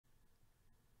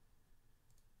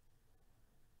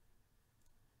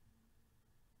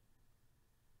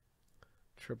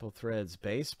Triple Threads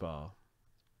Baseball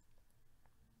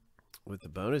with the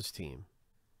bonus team.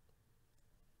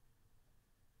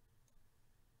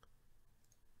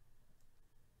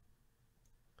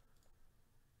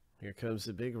 Here comes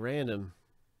the big random.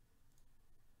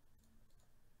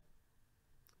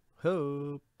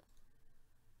 Hope.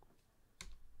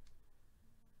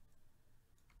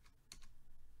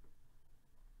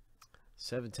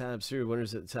 Seven times through.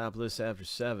 Winners at the top list after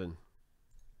 7.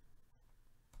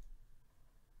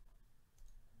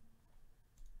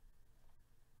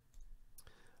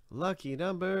 Lucky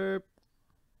number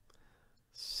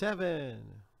 7.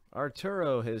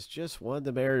 Arturo has just won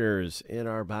the Mariners in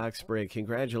our box break.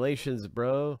 Congratulations,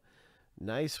 bro.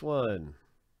 Nice one.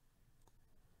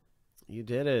 You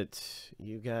did it.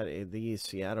 You got the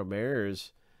Seattle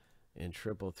Mariners in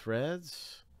triple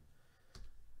threads.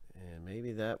 And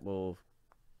maybe that will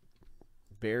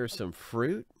bear some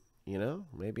fruit. You know,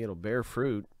 maybe it'll bear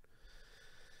fruit.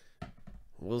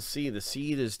 We'll see. The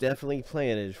seed is definitely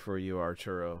planted for you,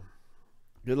 Arturo.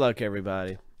 Good luck,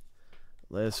 everybody.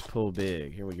 Let's pull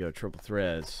big. Here we go, triple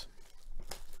threads.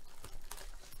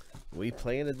 We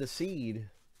planted the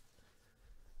seed.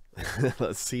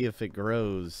 Let's see if it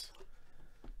grows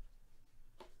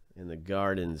in the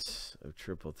gardens of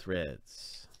triple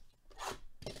threads.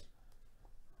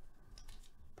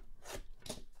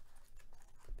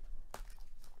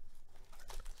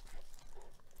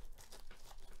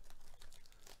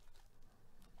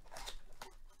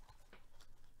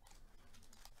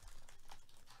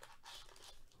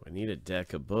 I need a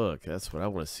Deca book. That's what I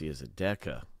want to see, is a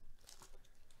Deca.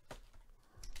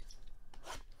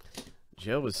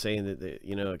 Joe was saying that,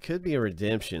 you know, it could be a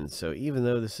redemption. So even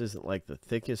though this isn't like the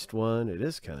thickest one, it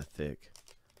is kind of thick.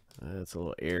 That's a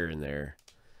little air in there.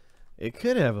 It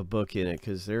could have a book in it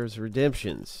because there's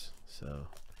redemptions. So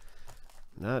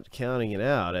not counting it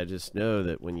out. I just know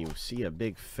that when you see a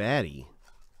big fatty,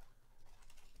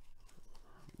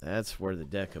 that's where the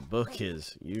Deca book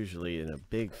is, usually in a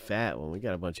big fat one. We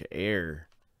got a bunch of air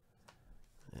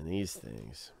in these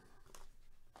things.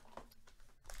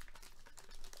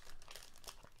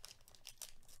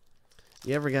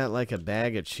 You ever got like a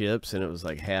bag of chips and it was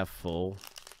like half full?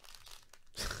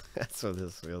 That's what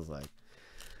this feels like.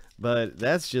 But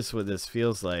that's just what this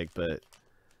feels like, but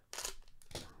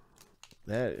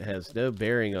that has no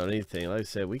bearing on anything. Like I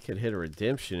said, we could hit a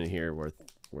redemption in here where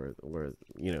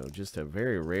you know, just a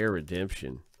very rare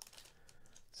redemption.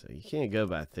 So you can't go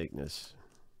by thickness.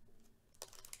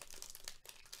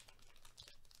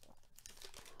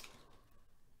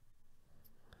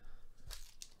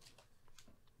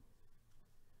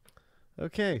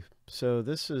 Okay, so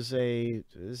this is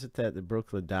isn't that the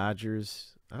Brooklyn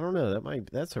Dodgers? I don't know.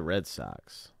 That's a Red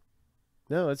Sox.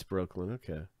 No, it's Brooklyn.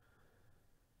 Okay.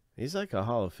 He's like a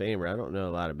Hall of Famer. I don't know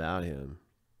a lot about him.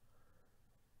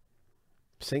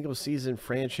 Single season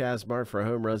franchise mark for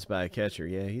home runs by a catcher.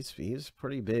 Yeah, he's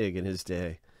pretty big in his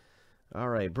day. All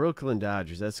right, Brooklyn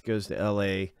Dodgers. That goes to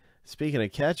L.A. Speaking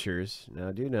of catchers, now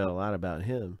I do know a lot about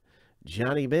him.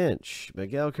 Johnny Bench,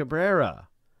 Miguel Cabrera.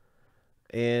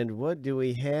 And what do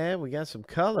we have? We got some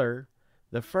color.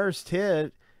 The first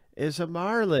hit is a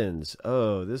Marlins.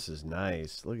 Oh, this is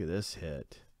nice. Look at this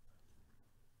hit.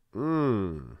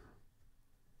 Very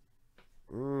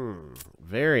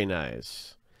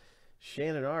nice.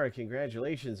 Shannon R.,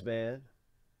 congratulations, man.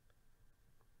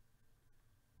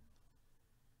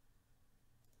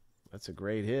 That's a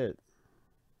great hit.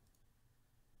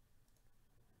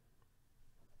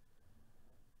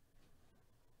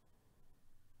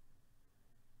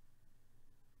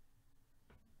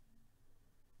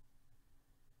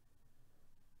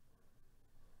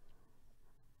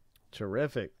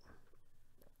 Terrific.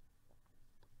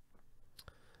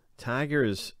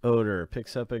 Tigers odor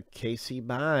picks up a Casey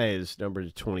Mize, number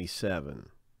 27.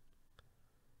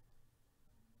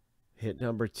 Hit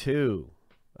number 2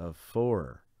 of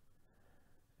 4.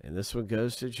 And this one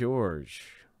goes to George.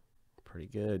 Pretty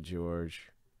good, George.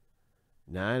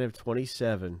 9 of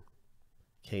 27.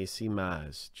 Casey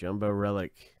Mize, jumbo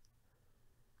relic.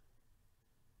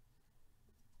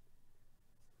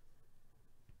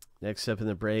 Next up in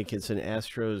the break, it's an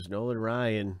Astros Nolan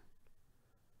Ryan.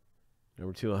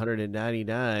 Number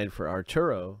 299 for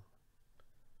Arturo.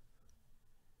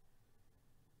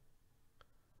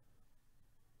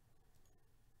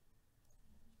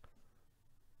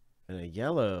 And a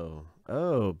yellow.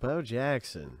 Oh, Bo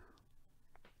Jackson.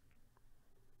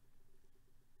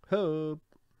 Hope.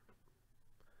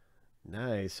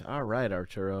 Nice. All right,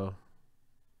 Arturo.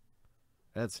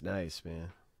 That's nice,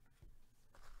 man.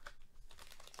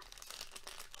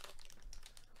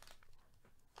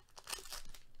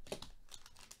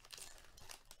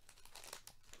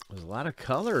 There's a lot of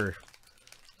color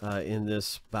in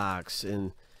this box.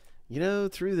 And, you know,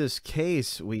 through this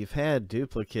case, we've had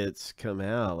duplicates come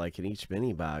out, like in each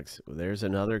mini box. There's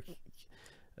another.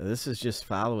 This is just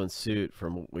following suit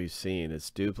from what we've seen. It's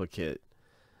duplicate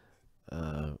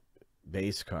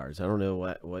base cards. I don't know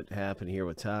what happened here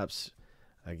with Topps.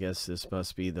 I guess this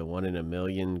must be the 1 in a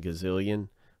million gazillion,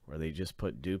 where they just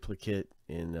put duplicate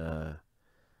in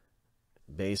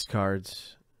base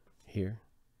cards here.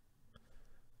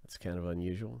 That's kind of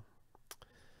unusual.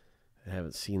 I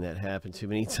haven't seen that happen too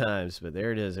many times, but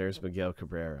there it is. There's Miguel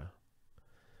Cabrera.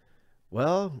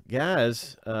 Well,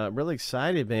 guys, I'm really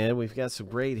excited, man. We've got some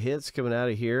great hits coming out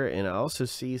of here, and I also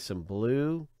see some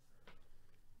blue.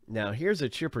 Now, here's a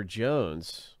Chipper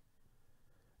Jones,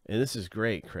 and this is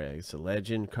great, Craig. It's a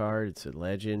legend card. It's a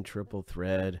legend triple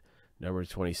thread, number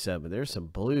 27. There's some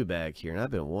blue back here, and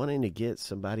I've been wanting to get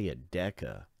somebody a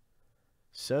Deca.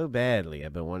 So badly,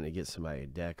 I've been wanting to get somebody a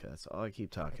Deca. That's all I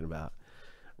keep talking about.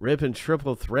 Ripping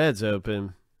triple threads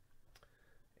open.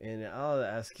 And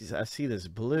I see this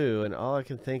blue, and all I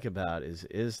can think about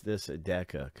is this a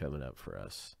Deca coming up for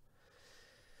us?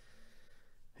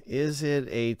 Is it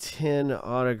a 10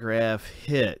 autograph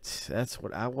hit? That's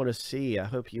what I want to see. I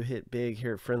hope you hit big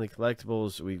here at Friendly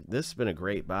Collectibles. This has been a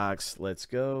great box. Let's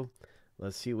go.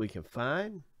 Let's see what we can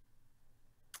find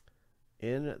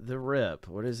in the rip.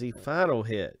 What is the final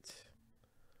hit?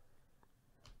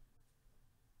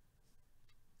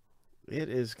 It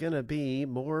is going to be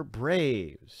more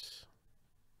Braves.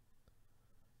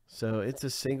 So it's a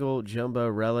single jumbo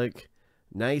relic.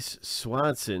 Nice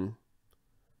Swanson.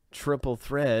 Triple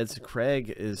threads.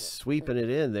 Craig is sweeping it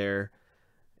in there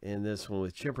in this one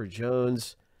with Chipper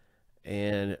Jones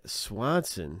and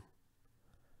Swanson.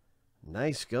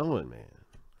 Nice going, man.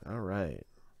 All right.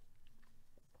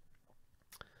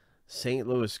 St.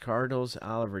 Louis Cardinals,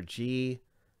 Oliver G.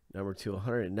 Number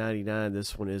 299.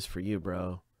 This one is for you,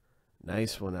 bro.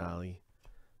 Nice one, Ollie.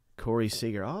 Corey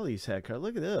Seager. All these had cards.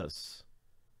 Look at this.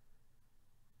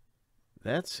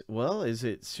 That's, well, is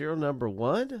it serial number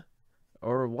 1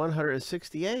 or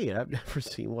 168? I've never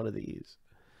seen one of these.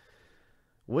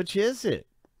 Which is it?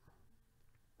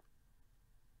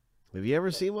 Have you ever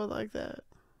seen one like that?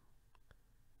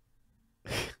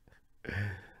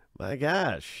 My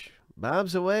gosh.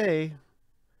 Bob's away.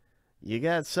 You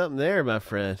got something there, my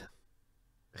friend.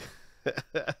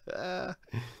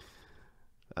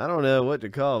 I don't know what to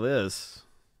call this.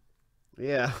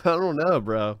 Yeah, I don't know,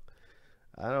 bro.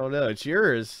 I don't know. It's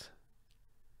yours.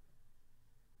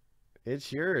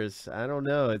 It's yours. I don't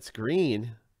know. It's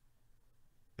green.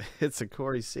 It's a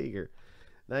Corey Seager.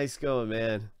 Nice going,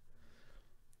 man.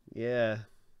 Yeah.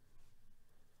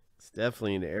 It's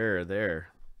definitely an error there.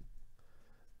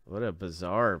 What a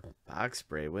bizarre box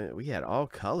spray. We had all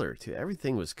color, too.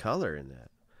 Everything was color in that.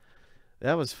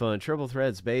 That was fun. Triple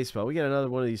Threads Baseball. We got another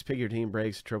one of these Pick Your Team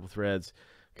breaks, Triple Threads,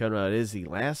 coming out. It is the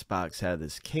last box out of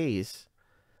this case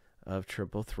of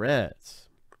Triple Threads.